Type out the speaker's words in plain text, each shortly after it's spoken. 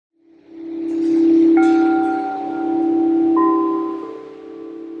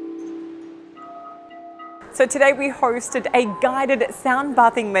So today we hosted a guided sound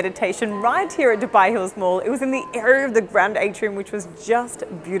bathing meditation right here at Dubai Hills Mall. It was in the area of the Grand Atrium, which was just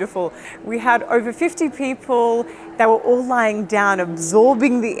beautiful. We had over 50 people. They were all lying down,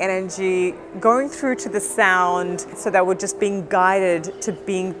 absorbing the energy, going through to the sound. So they were just being guided to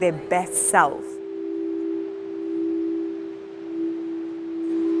being their best self.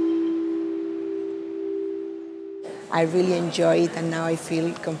 I really enjoy it, and now I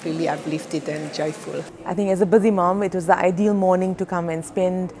feel completely uplifted and joyful. I think as a busy mom, it was the ideal morning to come and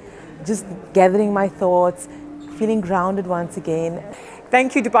spend just gathering my thoughts, feeling grounded once again.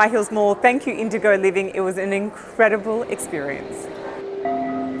 Thank you, Dubai Hills Mall. Thank you, Indigo Living. It was an incredible experience.